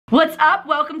What's up?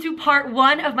 Welcome to part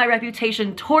 1 of my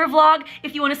Reputation tour vlog.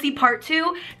 If you want to see part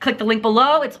 2, click the link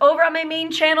below. It's over on my main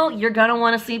channel. You're gonna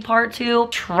want to see part 2.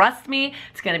 Trust me,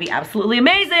 it's gonna be absolutely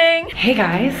amazing. Hey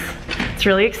guys, it's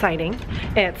really exciting.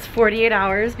 It's 48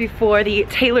 hours before the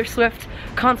Taylor Swift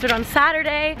concert on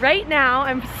Saturday. Right now,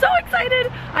 I'm so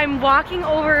excited. I'm walking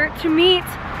over to meet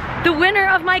the winner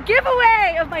of my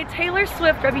giveaway, of my Taylor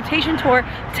Swift Reputation Tour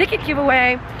ticket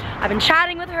giveaway. I've been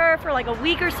chatting with her for like a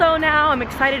week or so now. I'm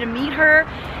excited to meet her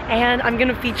and I'm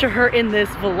gonna feature her in this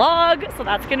vlog, so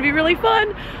that's gonna be really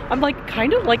fun. I'm like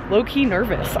kind of like low-key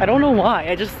nervous. I don't know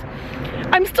why.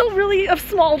 I'm still really a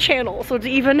small channel, so to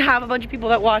even have a bunch of people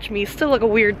that watch me is still like a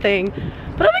weird thing.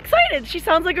 But I'm excited. She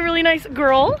sounds like a really nice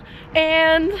girl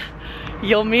and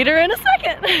you'll meet her in a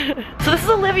second. So this is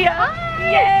Olivia. Hi.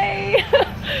 Yay!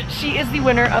 She is the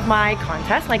winner of my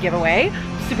contest, my giveaway.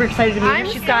 Super excited to meet her.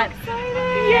 She's got excited.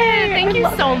 Yay! Thank you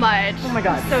so much. Oh my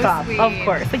god, so stop. sweet. Of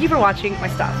course. Thank you for watching my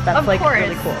stuff. That's of like course.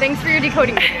 really cool. Thanks for your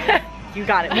decoding video. You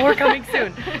got it. More coming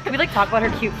soon. Can we like talk about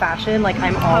her cute fashion? Like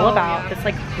I'm all about this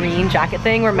like green jacket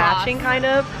thing. We're matching kind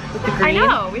of with the green. I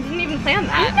know. We didn't even plan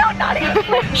that. No, not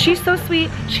even. She's so sweet.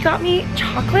 She got me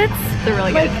chocolates. They're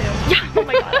really good. Yeah. Oh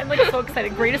my god. I'm like so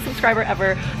excited. Greatest subscriber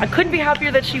ever. I couldn't be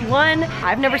happier that she won.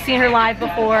 I've never seen her live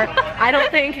before. I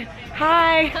don't think.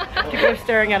 Hi. People are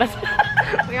staring at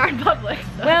us. We are in public.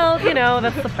 So. Well, you know,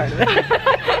 that's the part of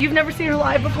it. You've never seen her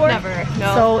live before? Never,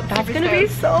 no. So that's gonna be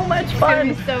so much fun.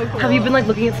 It's gonna be so cool. Have you been like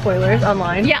looking at spoilers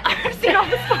online? Yeah, I've seen all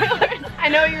the spoilers. I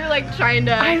know you're like trying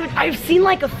to... I've seen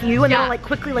like a few and then I'll like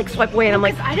quickly like swipe away and I'm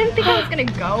like... I didn't think I was gonna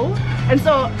go. And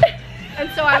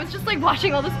so I was just like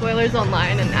watching all the spoilers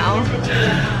online and now.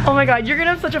 Oh my god, you're gonna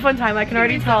have such a fun time. I can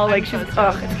already tell like she's,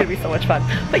 oh, it's gonna be so much fun.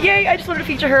 But yay, I just wanted to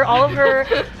feature her. All of her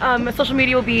social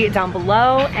media will be down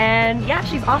below and yeah,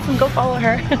 she's awesome. Go follow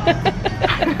her.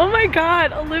 Oh my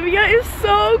god, Olivia is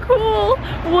so cool.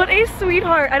 What a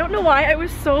sweetheart. I don't know why I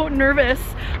was so nervous.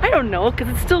 I don't know, because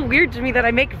it's still weird to me that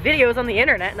I make videos on the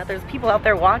internet and that there's people out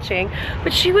there watching.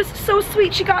 But she was so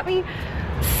sweet. She got me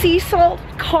sea salt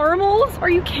caramels. Are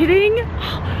you kidding?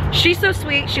 She's so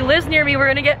sweet. She lives near me. We're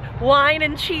gonna get wine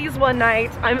and cheese one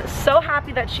night. I'm so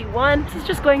happy that she won. This is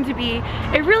just going to be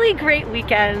a really great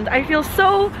weekend. I feel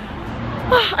so,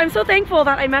 I'm so thankful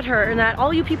that I met her and that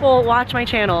all you people watch my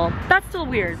channel. That's still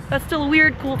weird. That's still a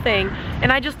weird, cool thing.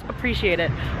 And I just appreciate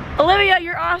it. Olivia,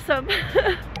 you're awesome.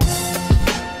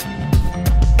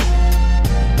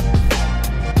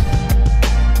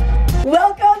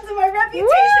 Welcome to my Reputation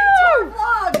tour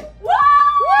vlog! Woo!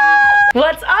 Woo!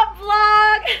 What's up,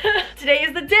 vlog? Today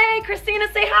is the day. Christina,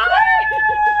 say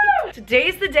hi!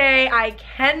 Today's the day. I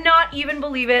cannot even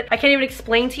believe it. I can't even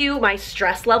explain to you my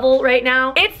stress level right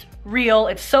now. It's real.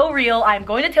 It's so real. I'm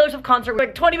going to Taylor Swift concert. We're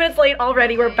like 20 minutes late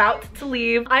already. We're about to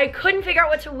leave. I couldn't figure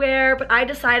out what to wear, but I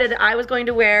decided that I was going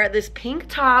to wear this pink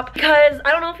top because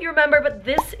I don't know if you remember, but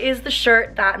this is the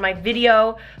shirt that my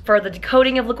video for the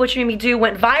decoding of Look What You Made Me Do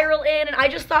went viral in, and I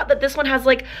just thought that this one has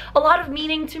like a lot of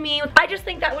meaning to me. I just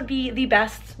think that would be the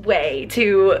best way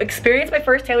to experience my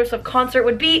first Taylor Swift concert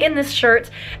would be in this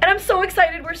shirt, and I'm so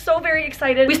excited. We're so very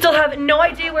excited. We still have no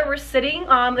idea where we're sitting.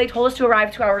 They told us to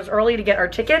arrive 2 hours early to get our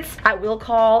tickets at Will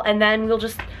Call, and then we'll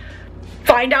just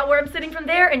find out where I'm sitting from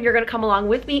there, and you're gonna come along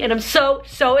with me, and I'm so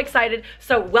excited.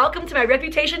 So welcome to my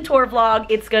Reputation tour vlog.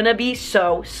 It's gonna be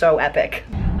so epic.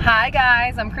 Hi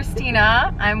guys, I'm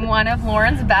Christina. I'm one of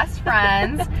Lauren's best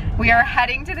friends. We are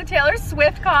heading to the Taylor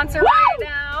Swift concert right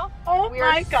now. Oh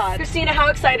my god. Christina, how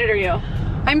excited are you?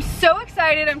 I'm so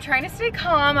excited. I'm trying to stay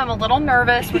calm. I'm a little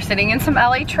nervous. We're sitting in some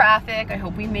LA traffic. I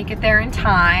hope we make it there in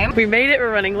time. We made it.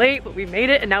 We're running late, but we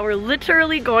made it, and now we're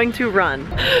literally going to run.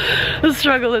 The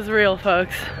struggle is real,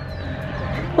 folks.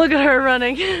 Look at her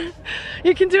running.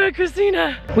 You can do it,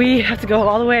 Christina. We have to go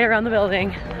all the way around the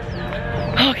building.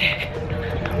 Okay,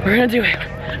 we're gonna do it.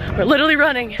 We're literally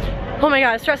running. Oh my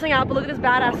god, stressing out, but look at this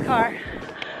badass car.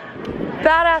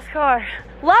 Badass car.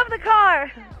 Love the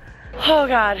car. Oh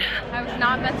god. I was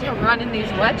not meant to run in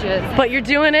these wedges. But you're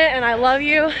doing it and I love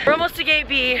you. We're almost to gate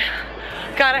B.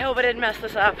 God, I hope I didn't mess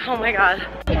this up. Oh my god.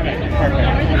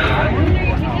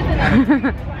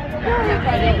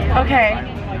 Okay.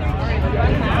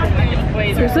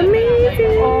 This is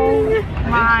amazing. Oh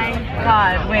my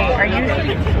god. Wait, are you?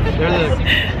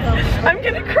 I'm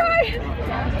gonna cry.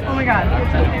 Oh my god.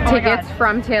 Oh Tickets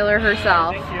from Taylor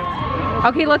herself.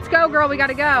 Okay, let's go, girl. We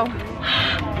gotta go.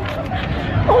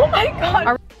 Oh my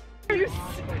god.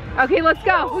 Okay, let's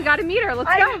go. We gotta meet her.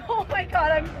 Let's go. Oh my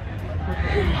god, I'm...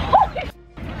 Holy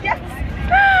yes!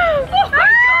 Oh my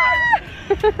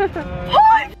god!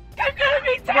 Holy I'm gonna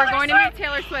meet Taylor We're going to meet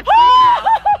Taylor Swift. Oh!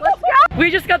 Let's go. We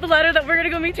just got the letter that we're gonna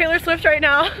go meet Taylor Swift right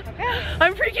now. Okay.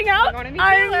 I'm freaking out. I'm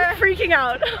freaking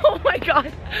out. Oh my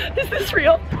God, is this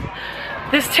real?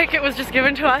 This ticket was just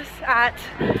given to us at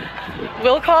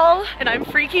Will Call, and I'm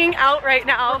freaking out right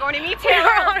now. We're going to meet Taylor.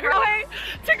 We're on our way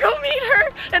to go meet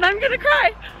her, and I'm gonna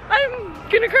cry. I'm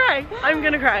gonna cry. I'm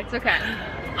gonna cry. It's okay.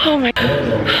 Oh my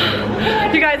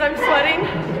God. You guys, I'm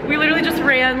sweating. We literally just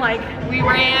ran like... We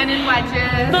ran in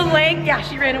wedges. The length, yeah,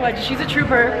 she ran in wedges. She's a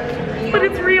trooper. But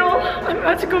it's real. I'm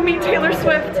about to go meet Taylor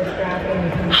Swift.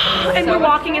 And we're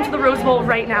walking into the Rose Bowl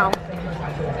right now.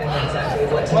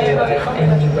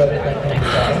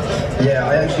 Yeah,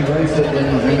 I actually wrote it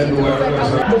and remember where it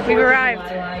was. We've arrived.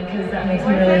 That makes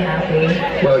me really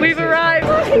happy. We've arrived.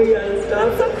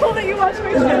 That's so cool that you watch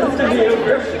my channel.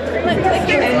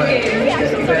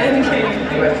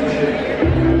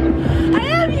 I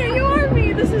am you, you are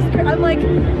me. This is great. I'm like,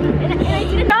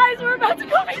 guys, we're about to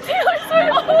go meet Taylor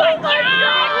Swift. Oh my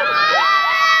God.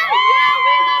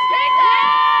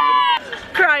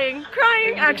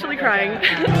 Crying, actually crying.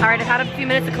 All right, I've had a few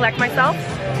minutes to collect myself.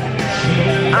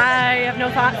 I have no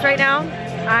thoughts right now.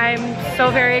 I'm so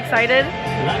very excited.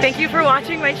 Thank you for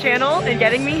watching my channel and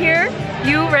getting me here.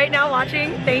 You right now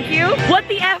watching, thank you. What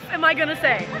the F am I gonna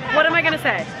say? What am I gonna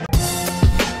say?